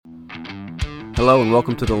Hello and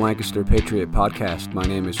welcome to the Lancaster Patriot podcast. My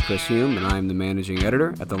name is Chris Hume and I am the managing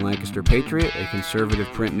editor at the Lancaster Patriot, a conservative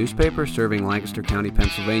print newspaper serving Lancaster County,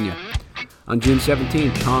 Pennsylvania. On June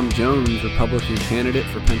 17th, Tom Jones, Republican candidate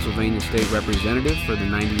for Pennsylvania State Representative for the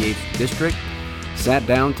 98th District, sat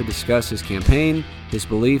down to discuss his campaign, his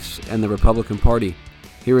beliefs, and the Republican Party.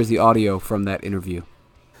 Here is the audio from that interview.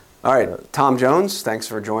 All right, Tom Jones, thanks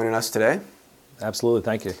for joining us today. Absolutely,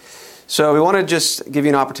 thank you. So we want to just give you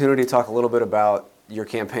an opportunity to talk a little bit about your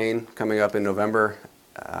campaign coming up in November.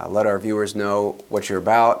 Let our viewers know what you're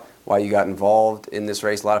about, why you got involved in this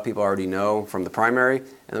race. A lot of people already know from the primary, and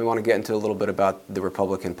then we want to get into a little bit about the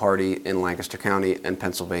Republican Party in Lancaster County and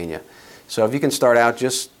Pennsylvania. So if you can start out,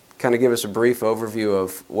 just kind of give us a brief overview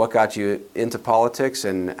of what got you into politics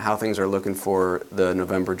and how things are looking for the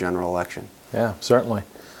November general election. Yeah, certainly.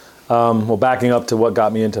 Well, backing up to what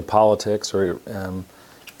got me into politics or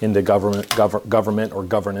into government or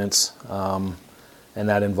governance and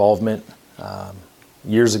that involvement.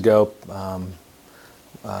 Years ago,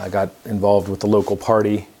 I got involved with the local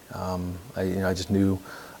party. I just knew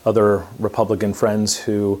other Republican friends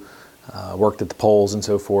who worked at the polls and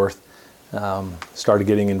so forth. Started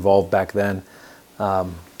getting involved back then,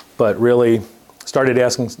 but really started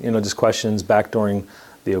asking just questions back during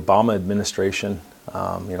the Obama administration.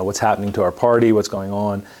 What's happening to our party? What's going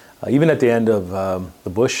on? Even at the end of the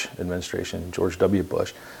Bush administration, George W.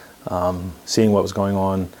 Bush, seeing what was going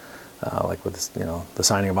on, like with the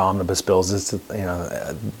signing of omnibus bills, this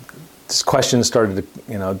questions started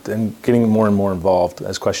to and getting more and more involved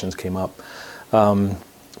as questions came up.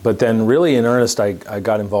 But then, really in earnest, I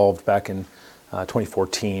got involved back in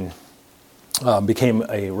 2014. Became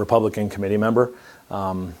a Republican committee member.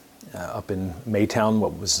 Up in Maytown,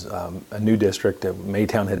 what was a new district.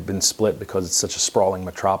 Maytown had been split because it's such a sprawling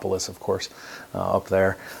metropolis, of course, up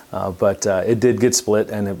there. But it did get split,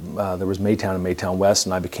 and there was Maytown and Maytown West,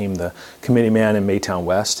 and I became the committee man in Maytown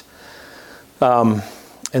West. And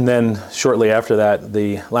then shortly after that,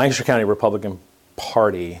 the Lancaster County Republican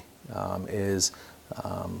Party is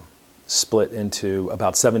split into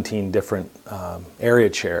about 17 different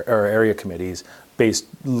area committees based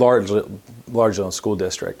largely on school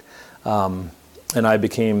district. And I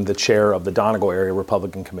became the chair of the Donegal Area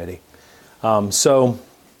Republican Committee. Since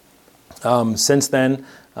then,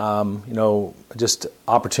 just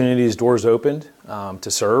opportunities, doors opened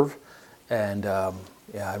to serve. And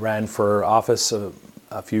I ran for office a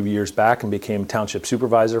few years back and became township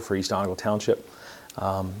supervisor for East Donegal Township.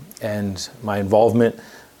 And my involvement,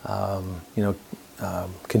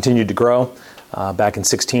 continued to grow. Back in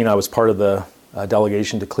 2016, I was part of the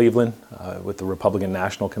delegation to Cleveland with the Republican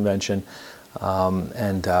National Convention,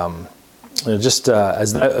 as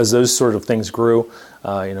those sort of things grew,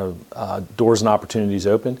 doors and opportunities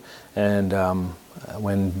opened. And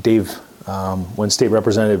when State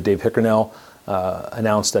Representative Dave Hickernell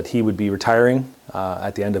announced that he would be retiring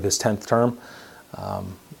at the end of his 10th term,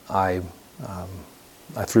 I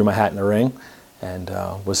threw my hat in the ring and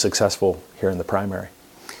was successful here in the primary.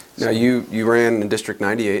 Now, you ran in District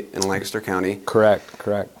 98 in Lancaster County. Correct.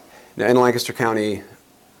 Now, in Lancaster County,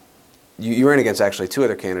 you ran against actually two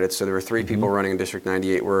other candidates, so there were three people running in District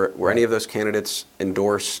 98. Were any of those candidates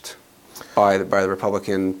endorsed by the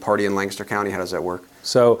Republican Party in Lancaster County? How does that work?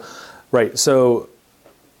 So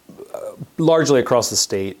largely across the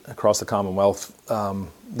state, across the Commonwealth,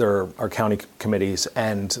 there are county committees,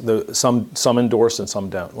 and some endorse and some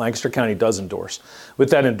don't. Lancaster County does endorse. With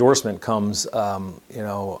that endorsement comes, a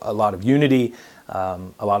lot of unity, a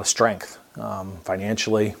lot of strength,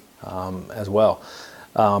 financially as well.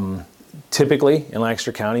 Typically, in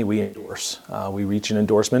Lancaster County, we endorse. We reach an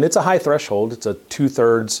endorsement. It's a high threshold. It's a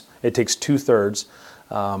 2/3. It takes 2/3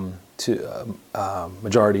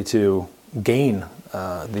 majority to gain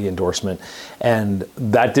the endorsement, and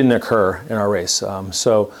that didn't occur in our race.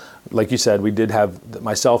 So, like you said, we did have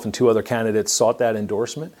myself and two other candidates sought that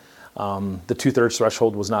endorsement. The 2/3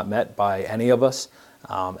 threshold was not met by any of us,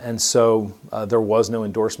 and so there was no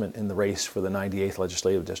endorsement in the race for the 98th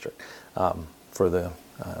Legislative District for the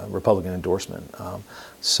Republican endorsement.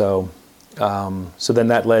 So then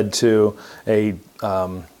that led to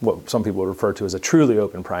what some people would refer to as a truly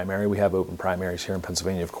open primary. We have open primaries here in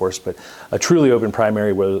Pennsylvania, of course, but a truly open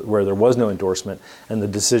primary where there was no endorsement, and the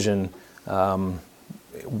decision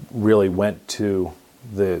really went to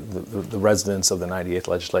the residents of the 98th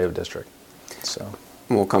Legislative District. So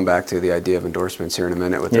we'll come back to the idea of endorsements here in a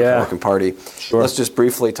minute with the Republican Party. Sure. Let's just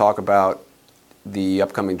briefly talk about the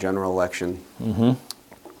upcoming general election. Mm-hmm.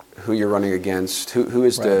 Who you're running against? Who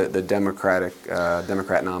is the Democrat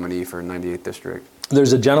nominee for 98th District?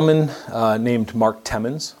 There's a gentleman named Mark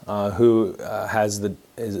Timmons who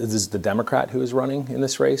is the Democrat who is running in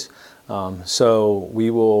this race. So we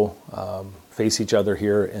will face each other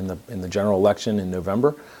here in the general election in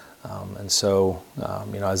November. And so,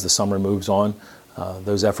 as the summer moves on,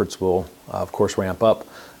 those efforts will, of course, ramp up.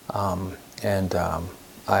 And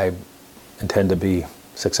I intend to be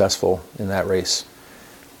successful in that race.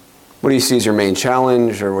 What do you see as your main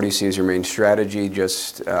challenge, or what do you see as your main strategy?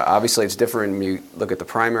 Just obviously, it's different when you look at the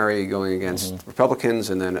primary going against Republicans,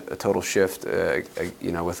 and then a total shift,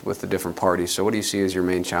 with the different parties. So, what do you see as your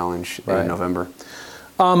main challenge in November?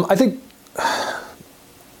 I think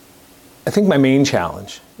my main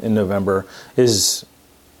challenge in November is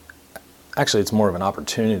actually it's more of an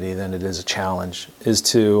opportunity than it is a challenge. Is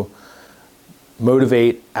to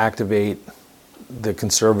motivate, activate the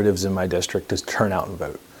conservatives in my district to turn out and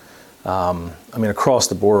vote. Across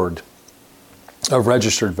the board of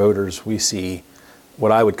registered voters, we see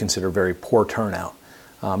what I would consider very poor turnout.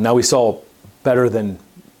 Now we saw better than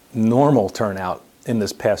normal turnout in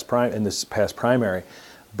this past primary,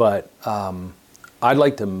 but I'd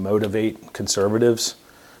like to motivate conservatives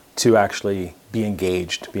to actually be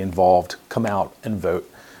engaged, be involved, come out and vote.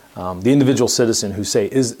 The individual citizen who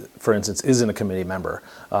for instance, isn't a committee member,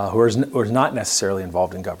 who is not necessarily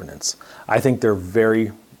involved in governance, I think their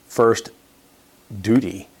very first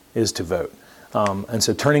duty is to vote. And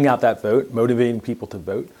so turning out that vote, motivating people to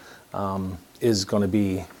vote, is going to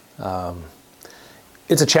be,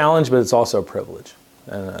 it's a challenge, but it's also a privilege.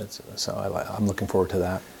 And I'm looking forward to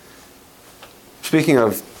that. Speaking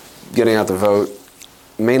of getting out the vote,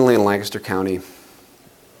 mainly in Lancaster County,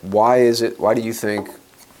 why do you think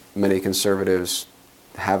many conservatives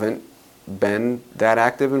haven't been that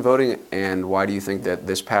active in voting, and why do you think that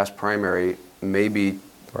this past primary maybe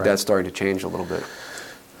that's starting to change a little bit?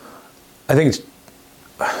 I think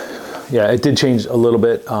it did change a little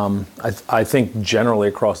bit. I think generally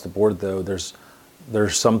across the board, though, there's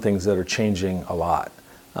some things that are changing a lot.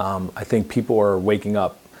 I think people are waking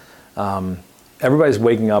up. Everybody's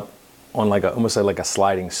waking up on almost like a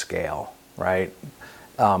sliding scale, right?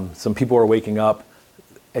 Some people are waking up.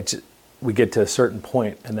 We get to a certain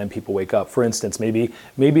point, and then people wake up. For instance, maybe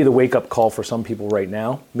the wake-up call for some people right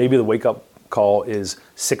now, maybe the wake-up call is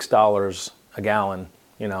 $6 a gallon,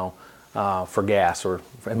 for gas, or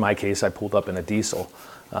in my case, I pulled up in a diesel,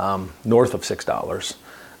 north of $6.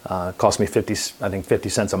 Cost me 50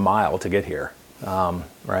 cents a mile to get here,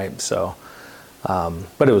 right? So,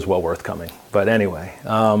 but it was well worth coming. But anyway,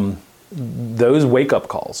 those wake-up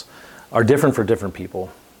calls are different for different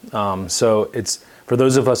people. So it's for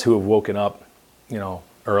those of us who have woken up,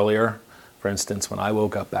 earlier. For instance, when I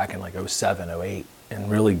woke up back in 07, 08, and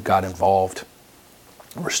really got involved,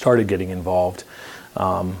 or started getting involved,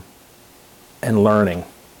 and learning.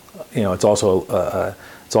 It's also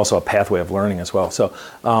a pathway of learning as well. So,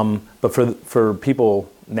 but for people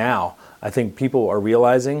now, I think people are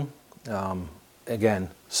realizing, again,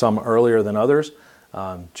 some earlier than others,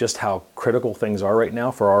 just how critical things are right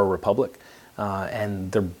now for our republic, and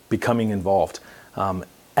they're becoming involved.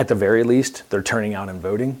 At the very least, they're turning out and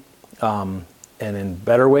voting. And in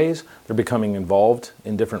better ways, they're becoming involved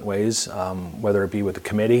in different ways, whether it be with the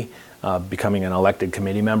committee, becoming an elected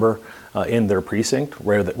committee member in their precinct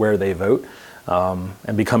where they vote,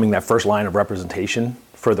 and becoming that first line of representation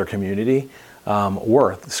for their community,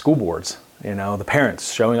 or the school boards, the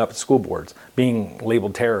parents showing up at school boards, being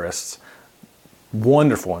labeled terrorists.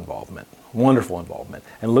 Wonderful involvement.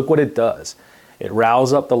 And look what it does. It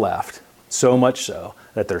riles up the left, so much so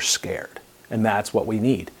that they're scared. And that's what we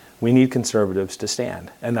need. We need conservatives to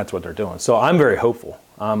stand, and that's what they're doing. So I'm very hopeful.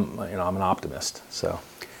 I'm an optimist. So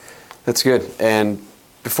that's good. And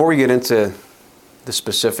before we get into the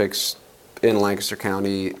specifics in Lancaster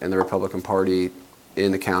County and the Republican Party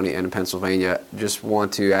in the county and in Pennsylvania, just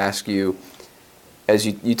want to ask you, as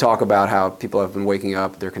you talk about how people have been waking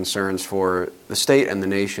up, their concerns for the state and the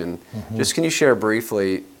nation, just can you share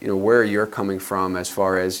briefly, where you're coming from as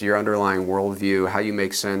far as your underlying worldview, how you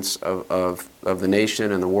make sense of the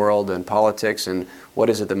nation and the world and politics, and what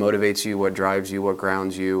is it that motivates you, what drives you, what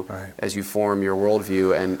grounds you as you form your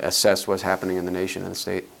worldview and assess what's happening in the nation and the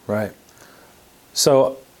state? Right.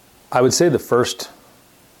 So I would say the first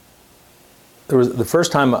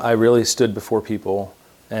time I really stood before people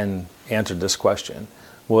and answered this question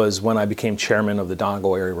was when I became chairman of the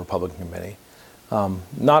Donegal Area Republican Committee.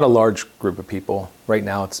 Not a large group of people. Right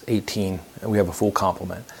now it's 18, and we have a full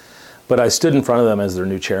complement. But I stood in front of them as their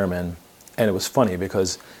new chairman, and it was funny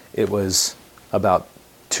because it was about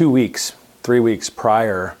 3 weeks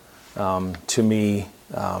prior to me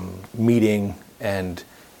meeting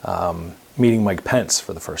Mike Pence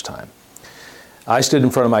for the first time. I stood in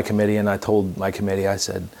front of my committee and I told my committee, I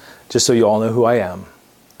said, just so you all know who I am,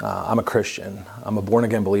 I'm a Christian. I'm a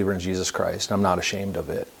born-again believer in Jesus Christ. I'm not ashamed of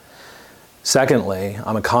it. Secondly,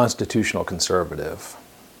 I'm a constitutional conservative.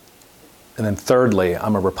 And then thirdly,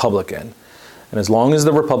 I'm a Republican. And as long as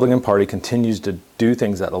the Republican Party continues to do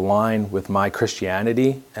things that align with my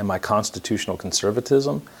Christianity and my constitutional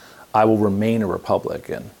conservatism, I will remain a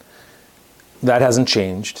Republican. That hasn't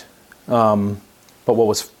changed. But what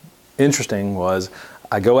was interesting was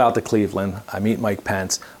I go out to Cleveland, I meet Mike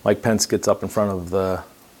Pence. Mike Pence gets up in front of the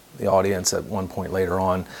audience at one point later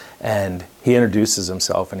on, and he introduces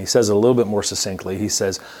himself, and he says it a little bit more succinctly. He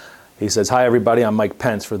says, hi everybody, I'm Mike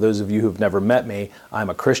Pence. For those of you who've never met me,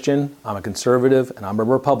 I'm a Christian, I'm a conservative, and I'm a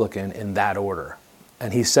Republican in that order.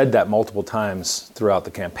 And he said that multiple times throughout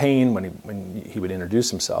the campaign when he would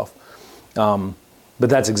introduce himself. But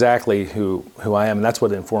that's exactly who I am, and that's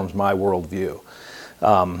what informs my worldview.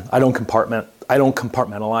 I don't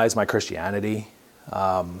compartmentalize my Christianity.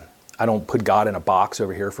 I don't put God in a box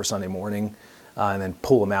over here for Sunday morning and then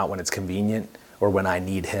pull him out when it's convenient or when I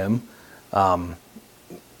need him.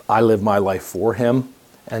 I live my life for him.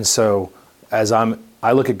 And so I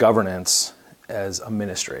look at governance as a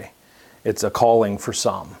ministry. It's a calling for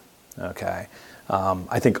some, okay?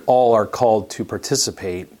 I think all are called to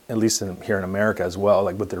participate, at least here in America as well,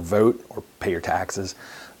 like with their vote or pay your taxes,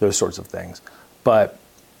 those sorts of things. But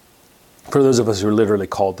for those of us who are literally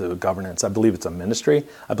called to governance, I believe it's a ministry.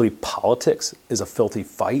 I believe politics is a filthy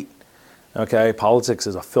fight. Okay, politics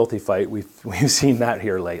is a filthy fight. We've seen that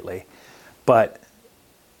here lately. But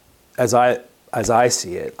as I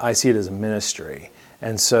see it as a ministry.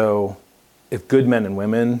 And so if good men and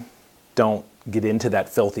women don't get into that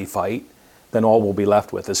filthy fight, then all we'll be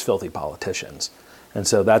left with is filthy politicians. And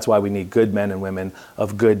so that's why we need good men and women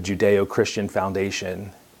of good Judeo-Christian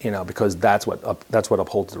foundation, because that's what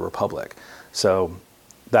upholds the republic. So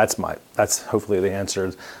that's hopefully the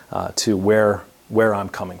answer to where I'm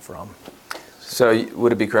coming from. So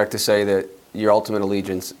would it be correct to say that your ultimate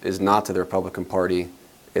allegiance is not to the Republican Party?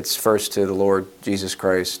 It's first to the Lord Jesus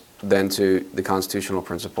Christ, then to the constitutional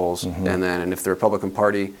principles, and if the Republican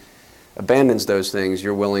Party abandons those things,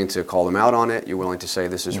 you're willing to call them out on it, you're willing to say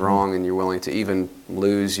this is wrong, and you're willing to even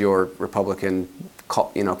lose your Republican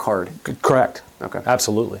card. Correct. Okay.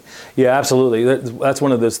 Absolutely. Yeah, absolutely. That's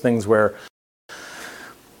one of those things where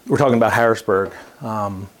we're talking about Harrisburg.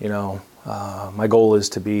 My goal is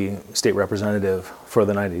to be state representative for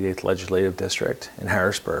the 98th Legislative District in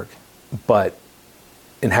Harrisburg. But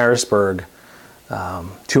in Harrisburg,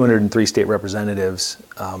 203 state representatives,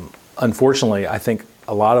 unfortunately, I think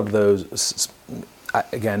a lot of those,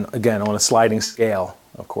 again on a sliding scale,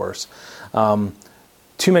 of course,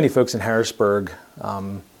 too many folks in Harrisburg,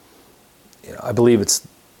 I believe it's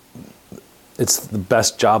the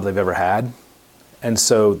best job they've ever had. And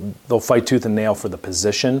so they'll fight tooth and nail for the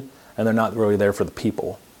position, and they're not really there for the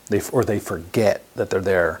people. They forget that they're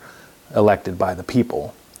there elected by the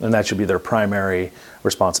people. And that should be their primary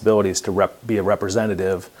responsibility, is to be a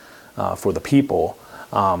representative for the people.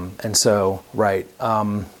 I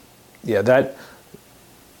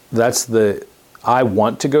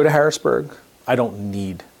want to go to Harrisburg. I don't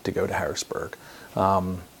need to go to Harrisburg.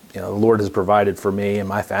 The Lord has provided for me and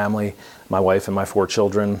my family, my wife and my 4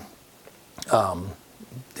 children,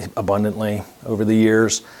 abundantly over the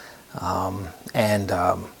years, and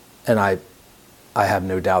I have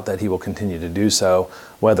no doubt that He will continue to do so,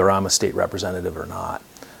 whether I'm a state representative or not.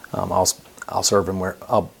 I'll serve Him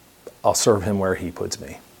where He puts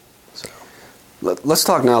me. So, let's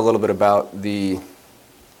talk now a little bit about the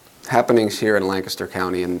happenings here in Lancaster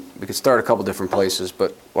County, and we could start a couple different places,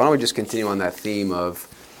 but why don't we just continue on that theme of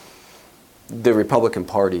the Republican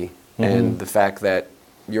Party and the fact that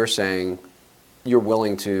you're saying you're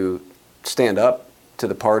willing to stand up to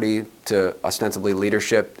the party, to ostensibly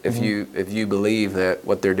leadership, if you believe that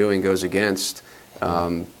what they're doing goes against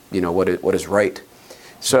what is right.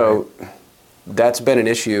 So that's been an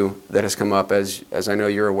issue that has come up, as I know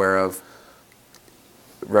you're aware of.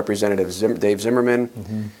 Representative Dave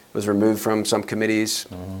Zimmerman was removed from some committees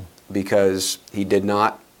because he did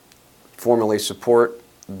not formally support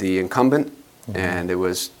the incumbent, and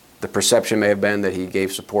the perception may have been that he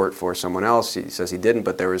gave support for someone else. He says he didn't,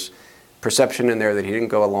 but there was perception in there that he didn't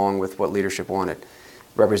go along with what leadership wanted.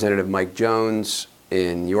 Representative Mike Jones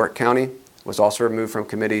in York County was also removed from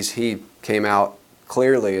committees. He came out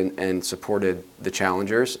clearly and supported the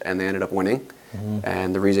challengers, and they ended up winning.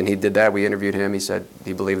 And the reason he did that, we interviewed him, he said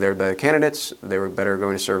he believed they were better candidates, they were better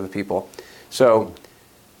going to serve the people. So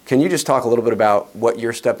can you just talk a little bit about what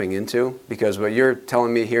you're stepping into? Because what you're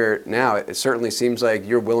telling me here now, it certainly seems like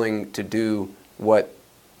you're willing to do what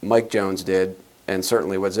Mike Jones did and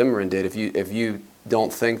certainly what Zimmerman did, if you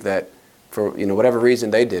don't think that, for whatever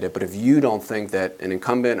reason they did it, but if you don't think that an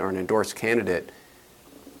incumbent or an endorsed candidate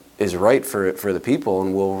is right for the people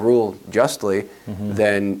and will rule justly,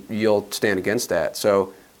 then you'll stand against that.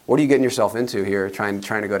 So what are you getting yourself into here, trying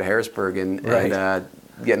to go to Harrisburg and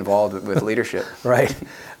get involved with leadership?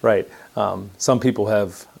 Right. Some people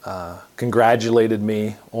have congratulated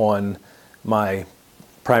me on my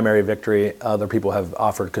primary victory. Other people have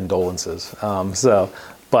offered condolences.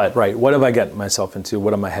 But what have I gotten myself into?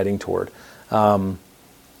 What am I heading toward?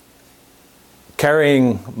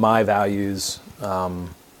 Carrying my values,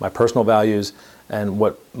 my personal values, and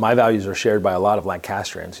what my values are shared by a lot of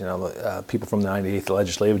Lancastrians. People from the 98th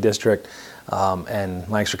Legislative District and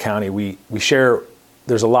Lancaster County. We share.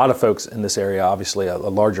 There's a lot of folks in this area, obviously a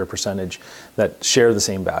larger percentage, that share the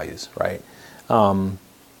same values, right?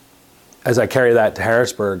 As I carry that to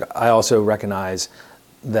Harrisburg, I also recognize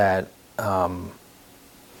that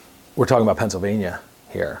we're talking about Pennsylvania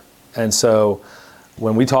here. And so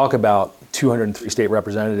when we talk about 203 state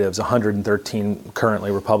representatives, 113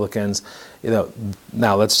 currently Republicans,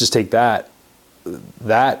 now let's just take that.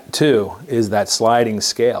 That too is that sliding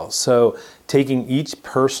scale. So taking each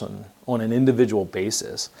person on an individual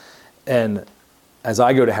basis. And as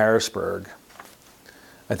I go to Harrisburg,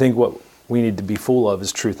 I think what we need to be full of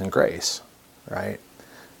is truth and grace, right?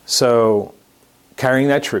 So carrying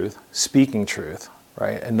that truth, speaking truth,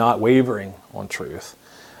 right, and not wavering on truth,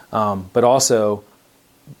 but also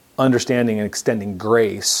understanding and extending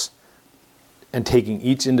grace and taking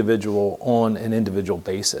each individual on an individual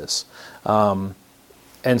basis. And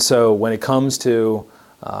so when it comes to,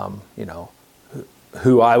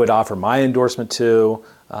 who I would offer my endorsement to,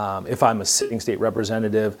 if I'm a sitting state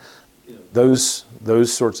representative, those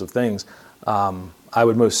sorts of things, I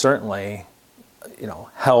would most certainly,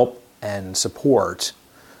 help and support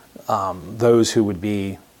those who would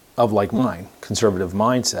be of like mine, conservative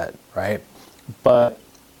mindset, right? But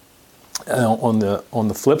on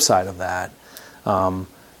the flip side of that,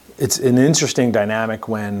 it's an interesting dynamic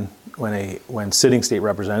when sitting state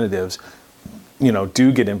representatives,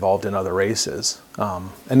 do get involved in other races,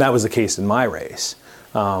 and that was the case in my race,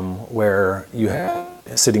 where you had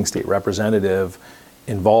a sitting state representative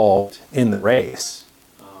involved in the race,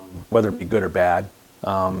 whether it be good or bad,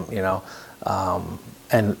 and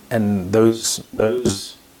those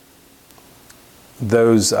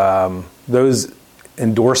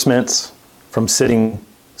endorsements from sitting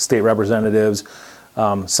state representatives,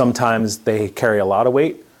 sometimes they carry a lot of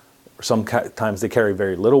weight, or sometimes they carry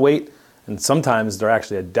very little weight, and sometimes they're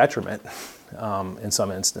actually a detriment in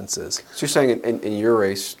some instances. So you're saying in your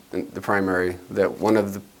race, in the primary, that one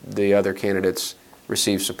of the other candidates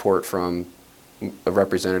received support from a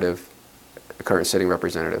representative, a current sitting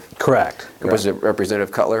representative? Correct. And was it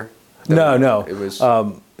Representative Cutler? No. It was.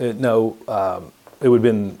 It would have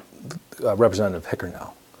been Representative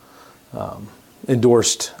Hickernell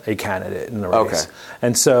endorsed a candidate in the race. Okay.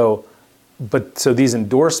 And so these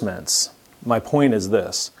endorsements, my point is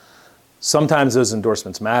this: sometimes those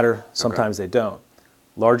endorsements matter, sometimes they don't.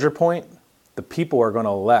 Larger point, the people are going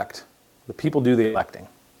to elect. The people do the electing,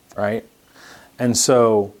 right? And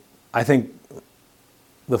so I think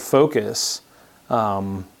the focus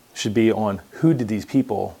should be on who did these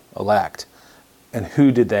people elect and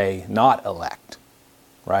who did they not elect,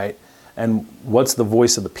 right? And what's the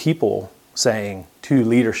voice of the people saying to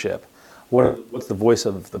leadership? What's the voice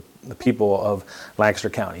of the people of Lancaster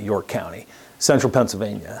County, York County, Central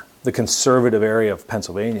Pennsylvania, the conservative area of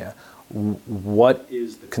Pennsylvania? What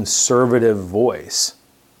is the conservative voice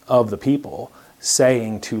of the people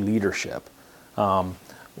saying to leadership?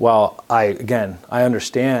 While I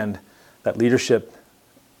understand that leadership,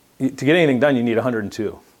 to get anything done, you need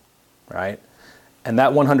 102, right? And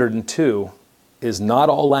that 102 is not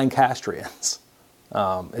all Lancastrians.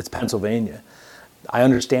 It's Pennsylvania. I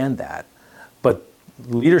understand that. But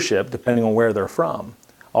leadership, depending on where they're from,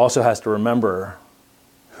 also has to remember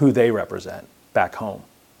who they represent back home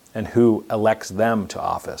and who elects them to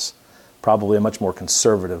office. Probably a much more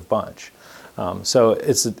conservative bunch. So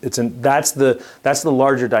that's the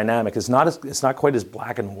larger dynamic. It's not quite as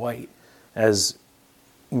black and white as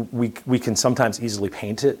we can sometimes easily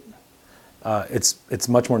paint it. It's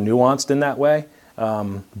much more nuanced in that way.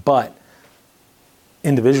 But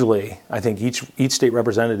individually, I think each state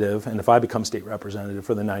representative, and if I become state representative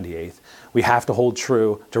for the 98th, we have to hold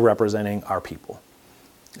true to representing our people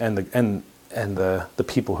and the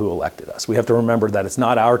people who elected us. We have to remember that it's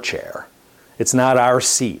not our chair, it's not our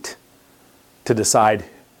seat to decide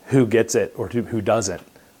who gets it or who doesn't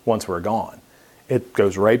once we're gone. It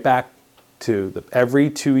goes right back to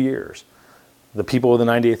every 2 years, the people of the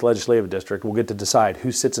 98th Legislative District will get to decide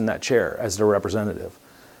who sits in that chair as their representative.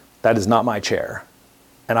 That is not my chair.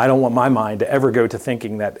 And I don't want my mind to ever go to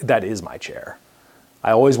thinking that that is my chair.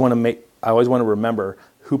 I always want to remember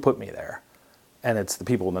who put me there. And it's the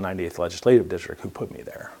people in the 98th Legislative District who put me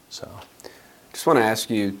there. So, just want to ask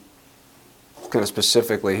you kind of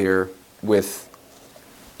specifically here within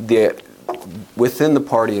the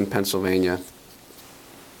party in Pennsylvania,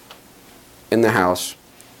 in the House,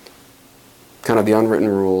 kind of the unwritten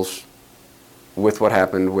rules with what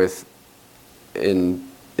happened in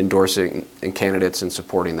endorsing and candidates and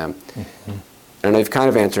supporting them. Mm-hmm. And I've kind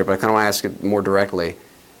of answered, but I kind of want to ask it more directly.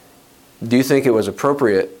 Do you think it was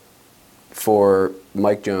appropriate for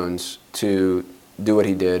Mike Jones to do what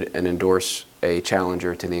he did and endorse a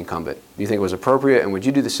challenger to the incumbent? Do you think it was appropriate, and would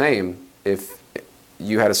you do the same if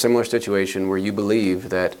you had a similar situation where you believe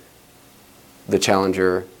that the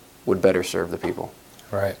challenger would better serve the people?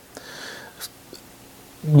 Right.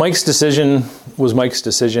 Mike's decision was Mike's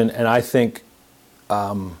decision, and I think,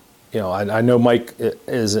 I know Mike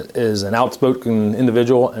is an outspoken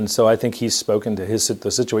individual, and so I think he's spoken to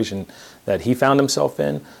the situation that he found himself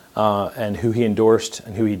in, and who he endorsed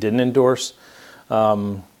and who he didn't endorse.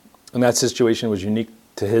 And that situation was unique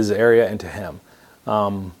to his area and to him.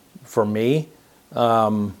 For me,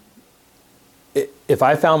 if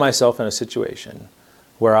I found myself in a situation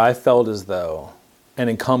where I felt as though an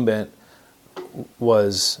incumbent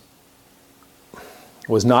was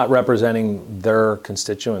not representing their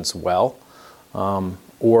constituents well,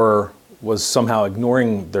 or was somehow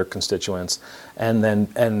ignoring their constituents, and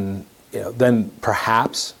then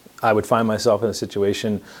perhaps I would find myself in a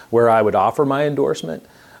situation where I would offer my endorsement.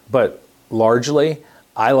 But largely,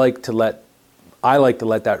 I like to let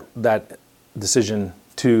that decision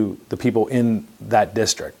to the people in that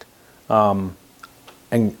district, but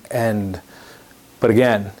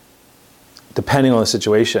again, depending on the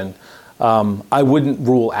situation, I wouldn't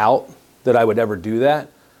rule out that I would ever do that.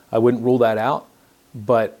 I wouldn't rule that out,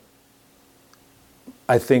 but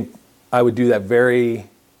I think I would do that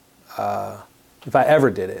if I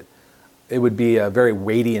ever did it, it would be a very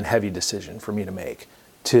weighty and heavy decision for me to make,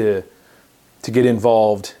 to get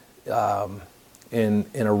involved in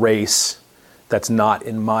a race that's not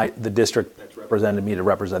in the district that's represented me to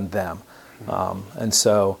represent them. And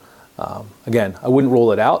so, again, I wouldn't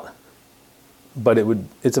rule it out, but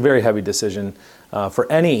it's a very heavy decision for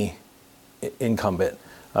any incumbent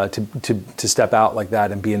to step out like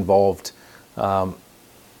that and be involved in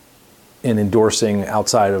endorsing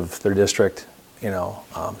outside of their district.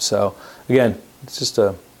 So again, it's just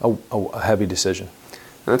a heavy decision.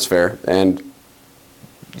 That's fair. And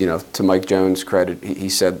to Mike Jones' credit, he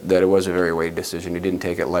said that it was a very weighty decision. He didn't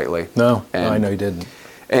take it lightly. No, I know he didn't.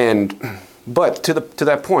 But to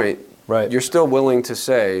that point, right, you're still willing to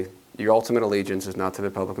say your ultimate allegiance is not to the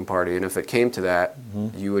Republican Party, and if it came to that,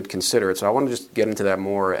 mm-hmm, you would consider it. So I want to just get into that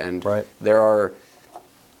more. And right, there are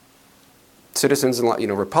citizens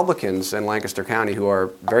and Republicans in Lancaster County who are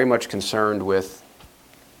very much concerned with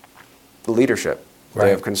leadership. Right.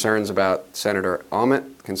 They have concerns about Senator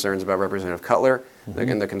Ament, concerns about Representative Cutler, mm-hmm,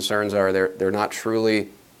 and the concerns are they're not truly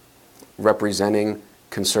representing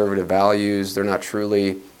conservative values. They're not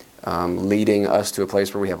truly leading us to a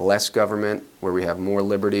place where we have less government, where we have more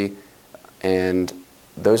liberty. And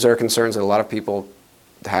those are concerns that a lot of people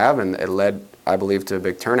have, and it led, I believe, to a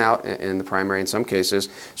big turnout in the primary in some cases.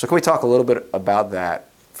 So can we talk a little bit about that?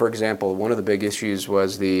 For example, one of the big issues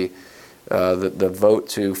was the vote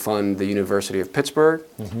to fund the University of Pittsburgh,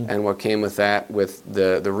 mm-hmm, and what came with that, with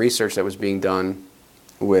the research that was being done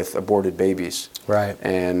with aborted babies. Right.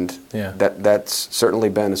 And yeah, that's certainly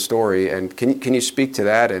been a story. And can you speak to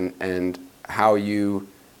that and where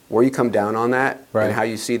you come down on that, right, and how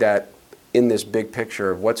you see that in this big picture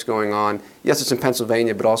of what's going on? Yes, it's in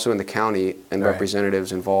Pennsylvania, but also in the county and right,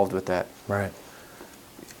 representatives involved with that. Right.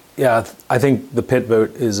 Yeah, I think the Pitt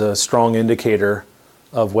vote is a strong indicator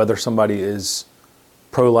of whether somebody is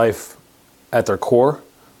pro-life at their core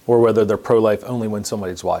or whether they're pro-life only when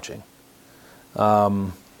somebody's watching.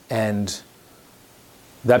 And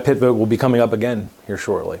that Pitt vote will be coming up again here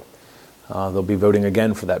shortly. They'll be voting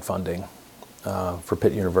again for that funding for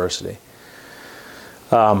Pitt University.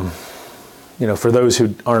 For those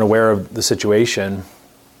who aren't aware of the situation,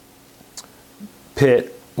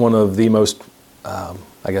 Pitt, one of the most, I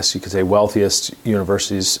guess you could say, wealthiest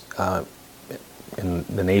universities in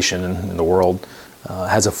the nation and in the world,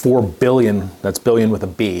 has a $4 billion, that's billion with a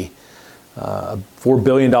B, a $4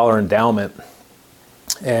 billion endowment.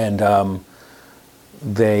 And I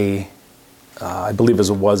believe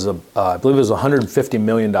it was $150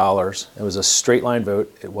 million. It was a straight line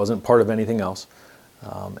vote. It wasn't part of anything else.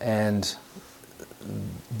 And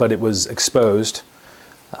but it was exposed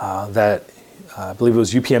that I believe it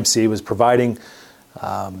was UPMC was providing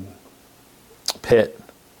Pitt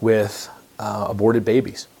with aborted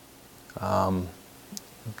babies,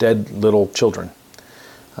 dead little children.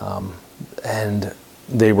 And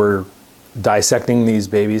they were dissecting these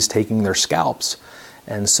babies, taking their scalps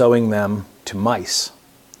and sewing them to mice.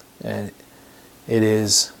 And it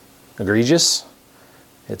is egregious,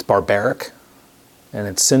 it's barbaric, and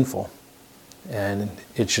it's sinful. And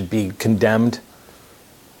it should be condemned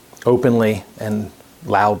openly and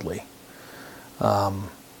loudly.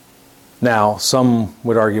 Now, some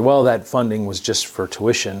would argue, well, that funding was just for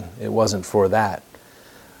tuition. It wasn't for that.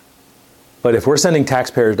 But if we're sending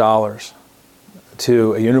taxpayers' dollars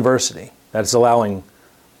to a university that's allowing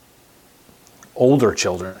older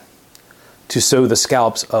children to sew the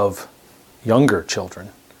scalps of younger children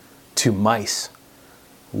to mice,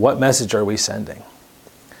 what message are we sending?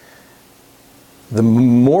 The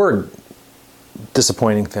more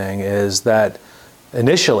disappointing thing is that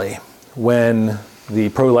initially, when the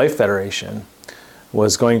Pro-Life Federation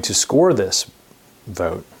was going to score this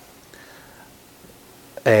vote,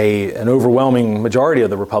 an overwhelming majority of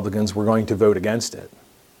the Republicans were going to vote against it.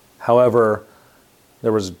 However,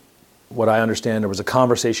 there was, what I understand, there was a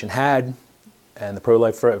conversation had, and the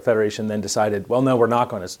Pro-Life Federation then decided, well, no, we're not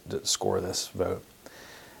going to score this vote.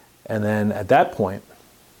 And then at that point,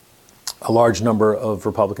 a large number of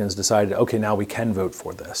Republicans decided, okay, now we can vote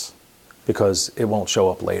for this because it won't show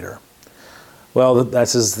up later. Well,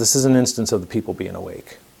 this is an instance of the people being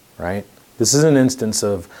awake, right? This is an instance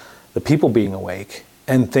of the people being awake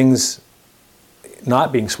and things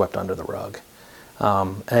not being swept under the rug.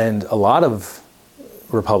 And a lot of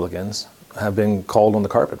Republicans have been called on the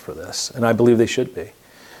carpet for this, and I believe they should be.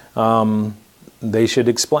 They should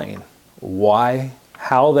explain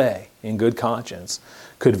how they, in good conscience,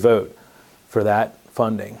 could vote for that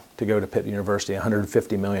funding to go to Pitt University,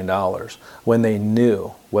 $150 million, when they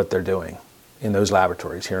knew what they're doing in those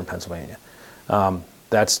laboratories here in Pennsylvania.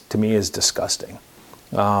 That's, to me, is disgusting.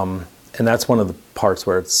 And that's one of the parts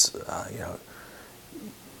where it's,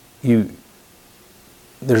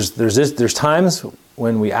 there's times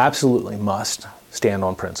when we absolutely must stand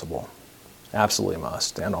on principle. Absolutely must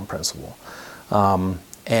stand on principle.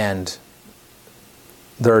 And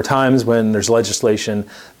there are times when there's legislation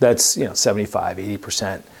that's 75,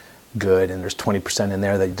 80% good, and there's 20% in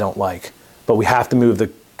there that you don't like. But we have to move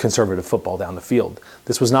the conservative football down the field.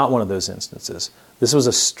 This was not one of those instances. This was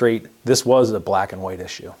a black and white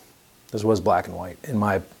issue. This was black and white, in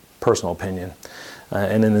my personal opinion,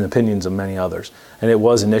 and in the opinions of many others. And it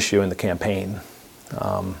was an issue in the campaign.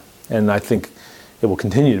 And I think it will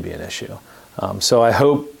continue to be an issue. So I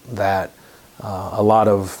hope that a lot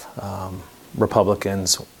of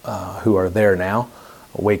Republicans who are there now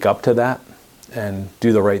wake up to that and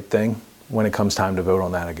do the right thing when it comes time to vote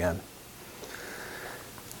on that again.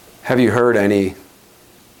 Have you heard any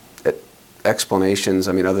explanations,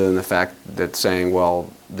 other than the fact that saying,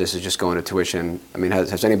 well, this is just going to tuition?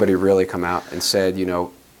 Has anybody really come out and said,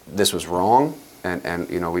 this was wrong, and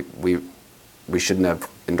we shouldn't have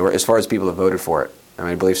endorsed, as far as people that voted for it?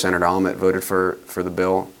 I believe Senator Ahmet voted for the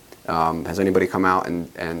bill. Has anybody come out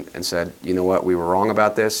and said, you know what, we were wrong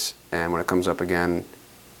about this, and when it comes up again,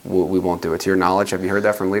 we won't do it? To your knowledge, have you heard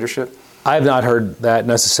that from leadership? I have not heard that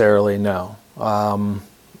necessarily, no.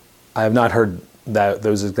 I have not heard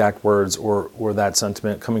those exact words or that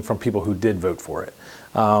sentiment coming from people who did vote for it.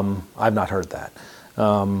 I've not heard that.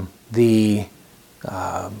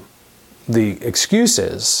 The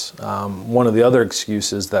excuses, one of the other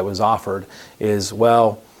excuses that was offered is,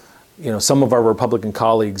 well, some of our Republican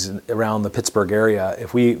colleagues around the Pittsburgh area,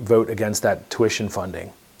 if we vote against that tuition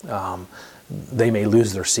funding, they may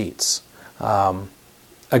lose their seats.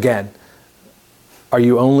 Again, are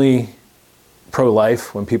you only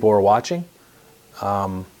pro-life when people are watching?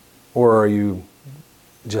 Or are you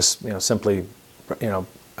just, simply,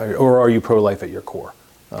 or are you pro-life at your core?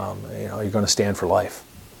 Are you going to stand for life?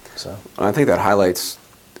 So I think that highlights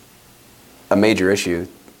a major issue,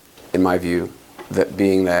 in my view, that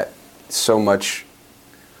being that so much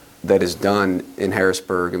that is done in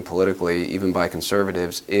Harrisburg and politically, even by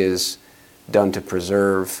conservatives, is done to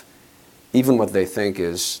preserve even what they think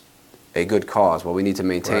is a good cause. Well, we need to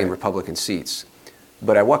maintain Republican seats.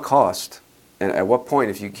 But at what cost? And at what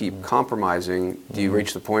point, if you keep compromising, do you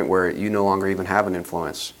reach the point where you no longer even have an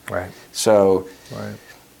influence? Right. So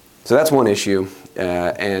that's one issue.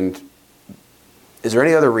 And is there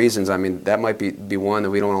any other reasons? That might be one, that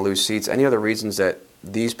we don't want to lose seats. Any other reasons that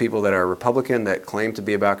these people that are Republican, that claim to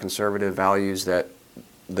be about conservative values, that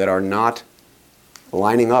are not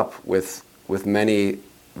lining up with many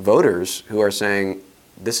voters who are saying,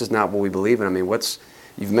 this is not what we believe in? I mean,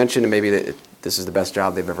 you've mentioned maybe that this is the best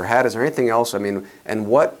job they've ever had. Is there anything else? I mean, and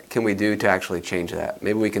what can we do to actually change that?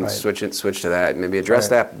 Maybe we can switch to that, maybe address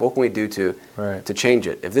that. What can we do to change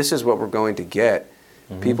it? If this is what we're going to get,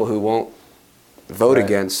 people who won't vote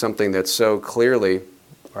against something that's so clearly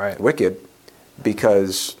wicked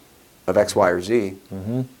because of X, Y, or Z,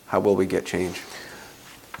 how will we get change?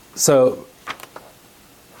 So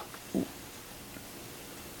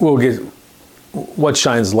we'll get what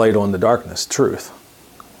shines light on the darkness? Truth,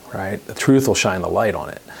 right? The truth will shine the light on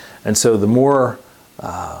it. And so the more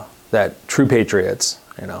that true patriots,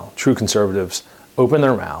 true conservatives open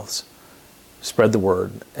their mouths, spread the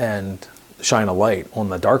word, and shine a light on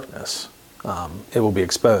the darkness, it will be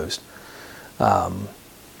exposed. And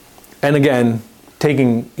again,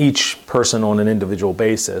 taking each person on an individual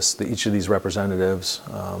basis, each of these representatives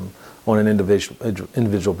on an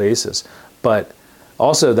individual basis, but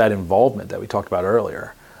also that involvement that we talked about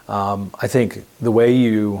earlier. I think the way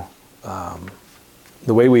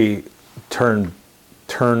we turn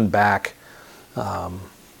back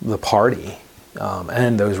the party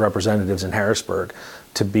and those representatives in Harrisburg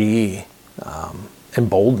to be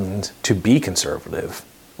emboldened to be conservative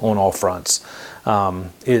on all fronts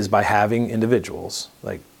is by having individuals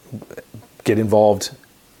get involved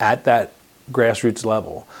at that grassroots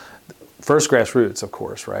level. First grassroots, of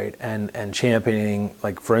course, right? And championing,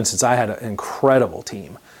 for instance, I had an incredible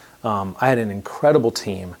team. I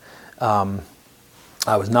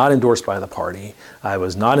was not endorsed by the party. I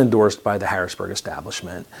was not endorsed by the Harrisburg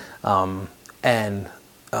establishment. As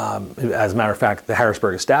a matter of fact, the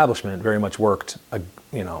Harrisburg establishment very much worked,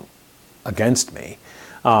 against me.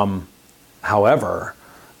 However,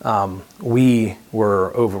 we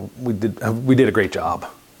did a great job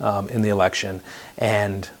in the election,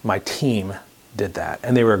 and my team did that.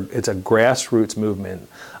 And it's a grassroots movement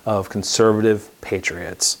of conservative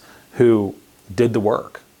patriots who did the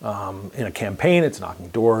work. In a campaign, it's knocking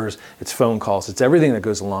doors, it's phone calls, it's everything that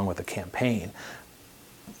goes along with a campaign.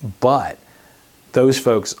 But those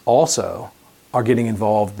folks also are getting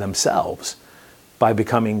involved themselves by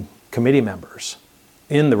becoming committee members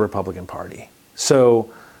in the Republican Party.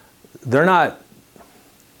 So they're not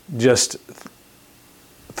just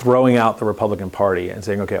throwing out the Republican Party and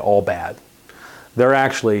saying, okay, all bad. They're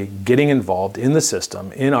actually getting involved in the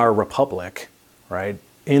system, in our republic, right?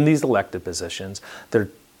 In these elected positions. They're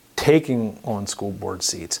taking on school board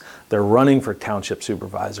seats. They're running for township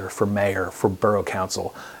supervisor, for mayor, for borough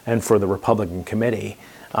council, and for the Republican committee.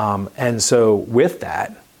 And so with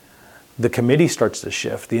that, the committee starts to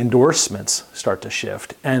shift, the endorsements start to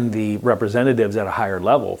shift, and the representatives at a higher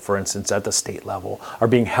level, for instance, at the state level, are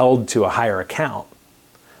being held to a higher account,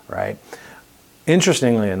 right?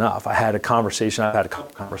 Interestingly enough, I've had a couple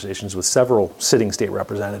conversations with several sitting state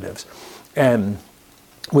representatives, and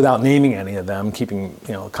without naming any of them, keeping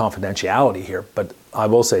confidentiality here, but I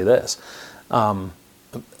will say this. I've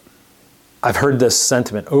heard this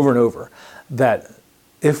sentiment over and over, that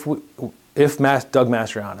if Doug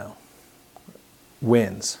Mastriano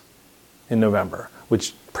wins in November,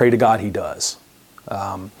 which pray to God he does,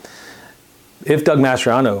 if Doug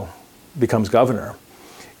Mastriano becomes governor,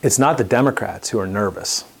 it's not the Democrats who are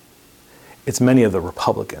nervous. It's many of the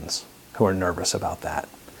Republicans who are nervous about that,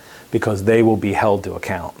 because they will be held to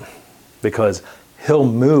account, because he'll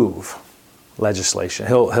move legislation.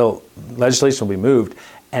 Legislation will be moved,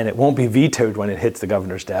 and it won't be vetoed when it hits the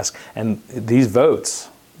governor's desk. And these votes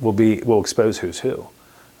will expose who's who.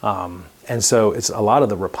 And so it's a lot of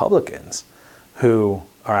the Republicans who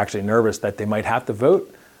are actually nervous that they might have to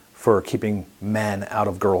vote for keeping men out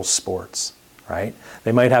of girls' sports, right?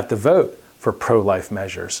 They might have to vote for pro-life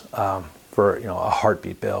measures, for a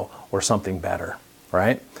heartbeat bill or something better,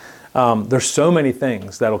 right? There's so many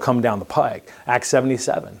things that'll come down the pike. Act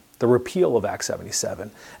 77, the repeal of Act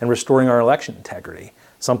 77, and restoring our election integrity,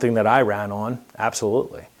 something that I ran on,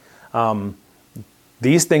 absolutely.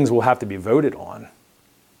 These things will have to be voted on.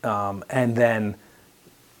 And then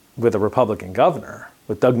with a Republican governor,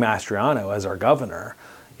 with Doug Mastriano as our governor,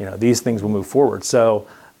 these things will move forward. So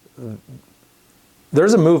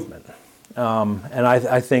there's a movement. And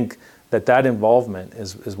I think that involvement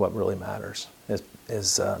is what really matters.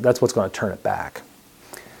 That's what's going to turn it back.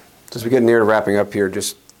 So as we get near to wrapping up here,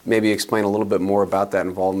 just maybe explain a little bit more about that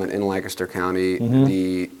involvement in Lancaster County,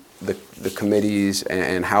 the committees,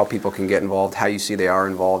 and how people can get involved, how you see they are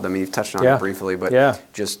involved. I mean, you've touched on it briefly, but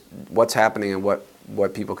just what's happening and what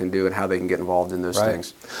what people can do and how they can get involved in those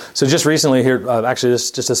things. So just recently here, actually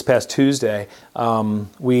just this past Tuesday,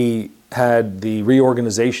 we had the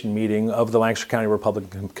reorganization meeting of the Lancaster County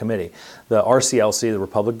Republican Committee. The RCLC, the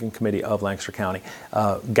Republican Committee of Lancaster County,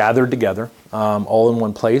 gathered together all in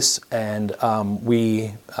one place, and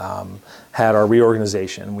we had our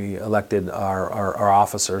reorganization. We elected our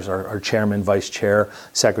officers, our chairman, vice chair,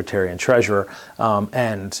 secretary, and treasurer,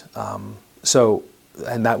 and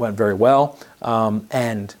that went very well.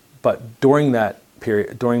 But during that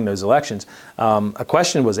period, during those elections, a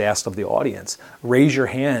question was asked of the audience: raise your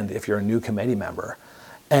hand if you're a new committee member.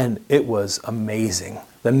 And it was amazing,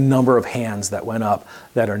 the number of hands that went up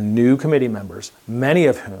that are new committee members, many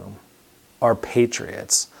of whom are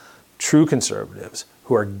patriots, true conservatives,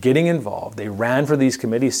 who are getting involved. They ran for these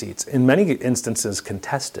committee seats, in many instances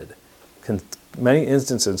contested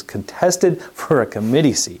for a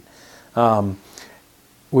committee seat,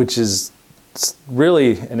 which is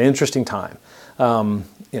really an interesting time.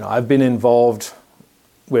 I've been involved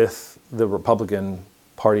with the Republican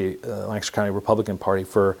Party, Lancaster County Republican Party,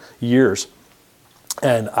 for years,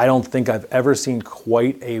 and I don't think I've ever seen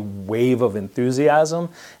quite a wave of enthusiasm,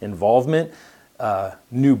 involvement,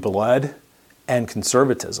 new blood, and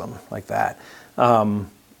conservatism like that. And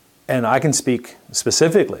I can speak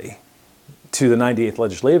specifically to the 98th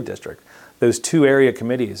Legislative District. Those two area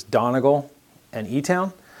committees, Donegal and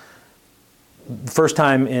E-Town, first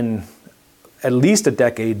time in at least a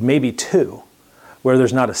decade, maybe two, where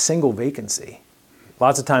there's not a single vacancy.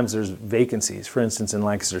 Lots of times there's vacancies. For instance, in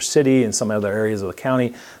Lancaster City and some other areas of the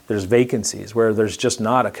county, there's vacancies where there's just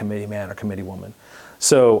not a committee man or committee woman.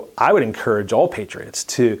 So I would encourage all patriots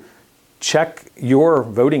to check your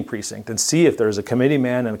voting precinct and see if there's a committee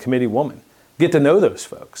man and a committee woman. Get to know those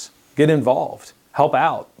folks. Get involved. Help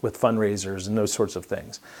out with fundraisers and those sorts of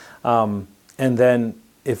things. And then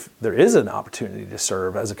if there is an opportunity to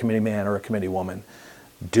serve as a committee man or a committee woman,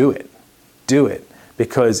 do it. Do it.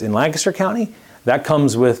 Because in Lancaster County, that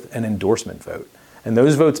comes with an endorsement vote. And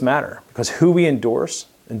those votes matter, because who we endorse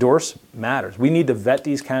matters. We need to vet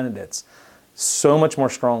these candidates so much more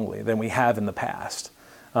strongly than we have in the past.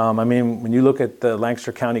 When you look at the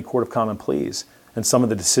Lancaster County Court of Common Pleas and some of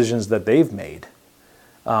the decisions that they've made,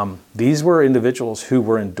 these were individuals who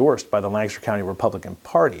were endorsed by the Lancaster County Republican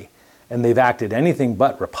Party, and they've acted anything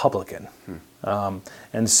but Republican.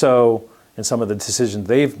 And so, in some of the decisions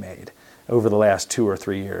they've made over the last 2 or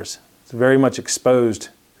 3 years, it's very much exposed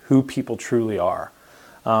who people truly are.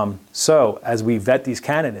 So, as we vet these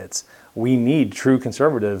candidates, we need true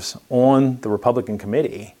conservatives on the Republican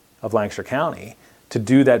Committee of Lancaster County to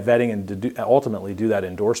do that vetting and to ultimately do that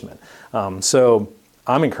endorsement. So,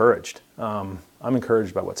 I'm encouraged. I'm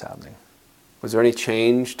encouraged by what's happening. Was there any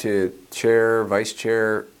change to chair, vice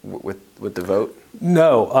chair with the vote?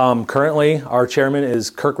 No. Currently, our chairman is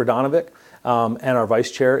Kirk Radonovic, and our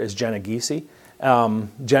vice chair is Jenna Giese.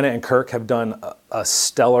 Jenna and Kirk have done a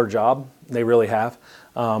stellar job. They really have,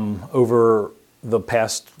 over the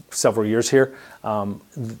past several years here.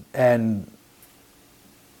 And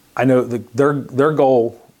I know their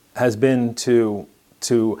goal has been to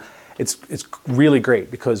it's really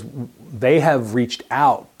great because they have reached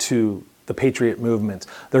out to the Patriot movement.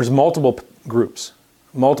 There's multiple groups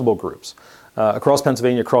across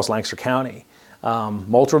Pennsylvania, across Lancaster County,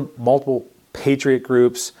 multiple Patriot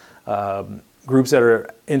groups, groups that are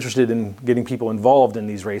interested in getting people involved in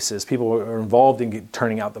these races, people who are involved in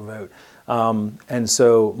turning out the vote. And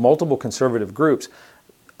so multiple conservative groups.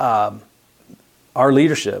 Our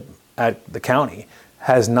leadership at the county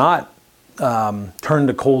has not turned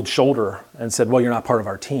a cold shoulder and said, well, you're not part of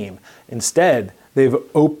our team. Instead, they've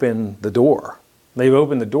opened the door. They've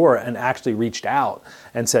opened the door and actually reached out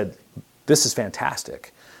and said, this is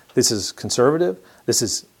fantastic. This is conservative. This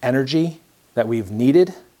is energy that we've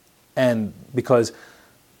needed. And because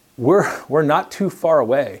we're not too far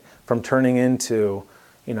away from turning into,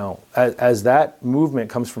 as that movement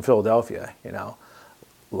comes from Philadelphia,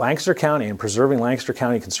 Lancaster County and preserving Lancaster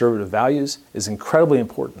County conservative values is incredibly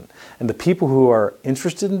important. And the people who are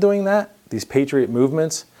interested in doing that, these Patriot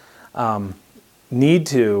movements, need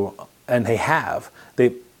to, and they have,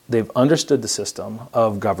 they've understood the system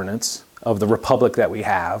of governance, of the republic that we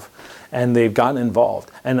have, and they've gotten involved.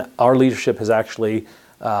 And our leadership has actually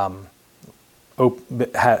had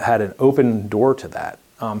an open door to that.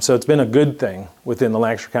 So it's been a good thing within the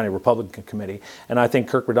Lancaster County Republican Committee. And I think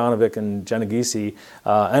Kirk Radonovic and Jenna Giese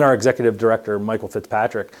and our executive director, Michael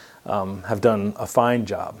Fitzpatrick, have done a fine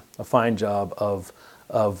job of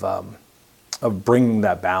bringing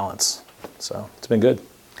that balance. So it's been good.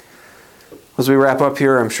 As we wrap up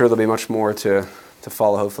here, I'm sure there'll be much more to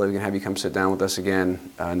follow. Hopefully we can have you come sit down with us again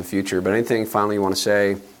in the future. But anything finally you want to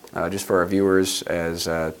say just for our viewers, as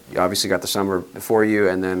you obviously got the summer before you,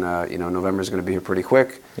 and then November is going to be here pretty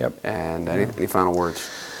quick. Yep. And any final words?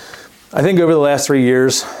 I think over the last 3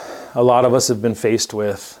 years, a lot of us have been faced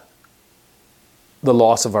with the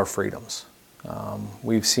loss of our freedoms.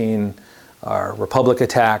 We've seen our republic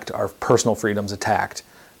attacked, our personal freedoms attacked,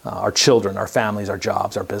 our children, our families, our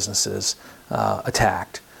jobs, our businesses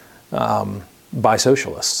attacked by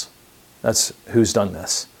socialists. That's who's done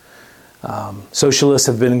this. Socialists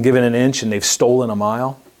have been given an inch and they've stolen a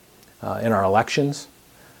mile in our elections.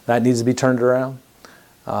 That needs to be turned around.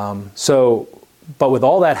 But with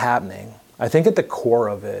all that happening, I think at the core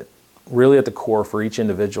of it, really at the core for each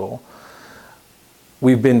individual,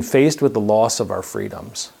 we've been faced with the loss of our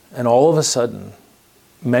freedoms. And all of a sudden,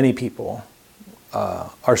 many people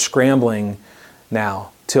are scrambling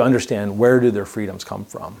now to understand, where do their freedoms come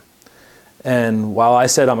from? And while I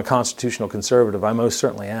said I'm a constitutional conservative, I most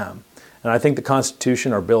certainly am. And I think the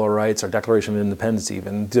Constitution, our Bill of Rights, our Declaration of Independence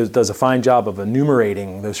even, does a fine job of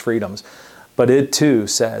enumerating those freedoms. But it too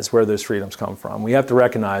says where those freedoms come from. We have to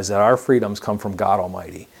recognize that our freedoms come from God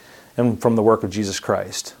Almighty and from the work of Jesus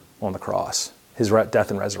Christ on the cross, his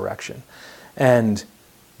death and resurrection. And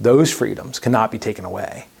those freedoms cannot be taken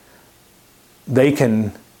away. They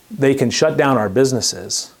can shut down our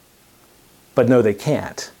businesses, but no, they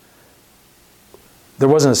can't. There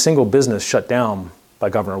wasn't a single business shut down by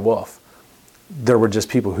Governor Wolf. There were just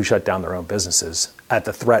people who shut down their own businesses at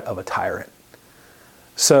the threat of a tyrant.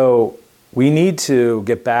 So we need to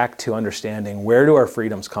get back to understanding, where do our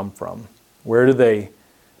freedoms come from? Where do they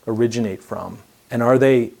originate from? And are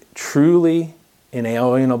they truly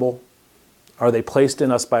inalienable? Are they placed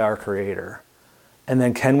in us by our Creator? And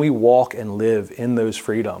then can we walk and live in those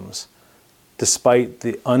freedoms despite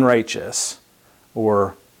the unrighteous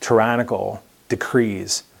or tyrannical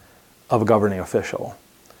decrees of a governing official?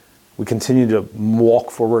 We continue to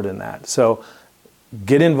walk forward in that. So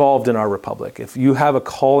get involved in our republic. If you have a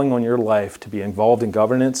calling on your life to be involved in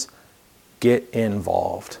governance, get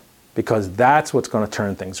involved, because that's what's going to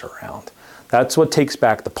turn things around. That's what takes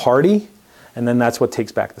back the party, and then that's what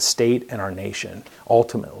takes back the state and our nation,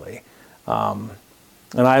 ultimately.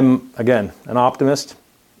 And I'm, again, an optimist,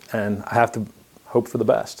 and I have to hope for the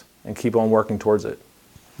best and keep on working towards it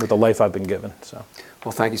with the life I've been given. So,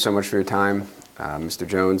 well, thank you so much for your time, Mr.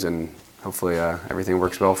 Jones, and hopefully everything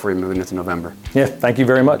works well for you moving into November. Yeah, thank you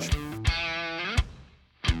very much.